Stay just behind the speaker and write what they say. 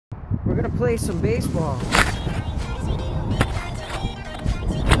We're gonna play some baseball.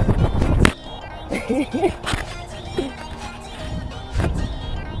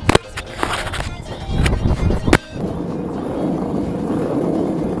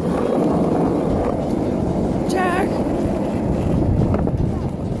 Jack!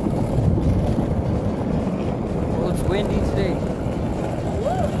 Oh, it's windy today.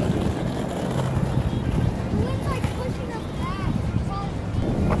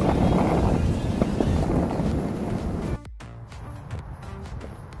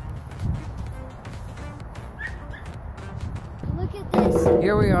 Look at this.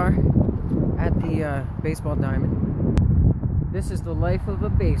 Here we are at the baseball diamond. This is the life of a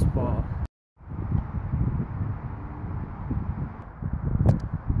baseball.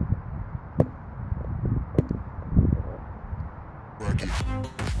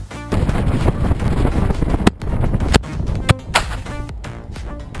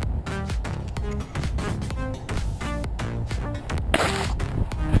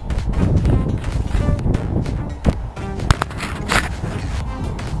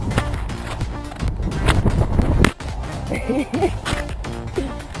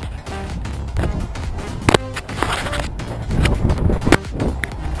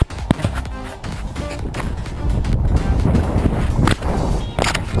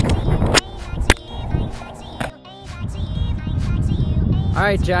 All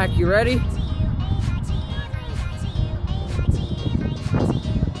right, Jack, you ready?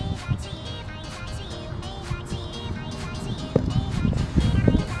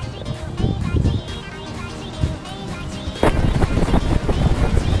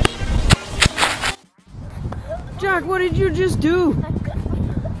 Jack, what did you just do? I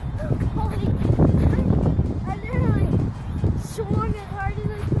literally swung as hard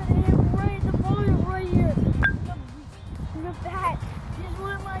as I could and hit right at the ball right here. The bat just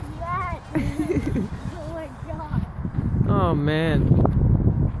went like that. Oh my god. Oh man.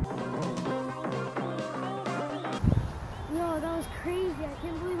 No, that was crazy. I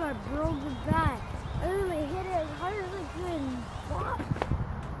can't believe I broke the bat. I literally hit it as hard as I could and pop.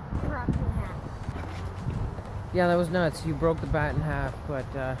 Cracked in half. Yeah, that was nuts. You broke the bat in half, but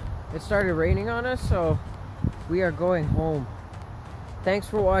it started raining on us, so we are going home. Thanks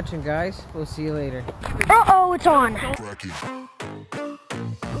for watching, guys. We'll see you later. Uh-oh, it's on.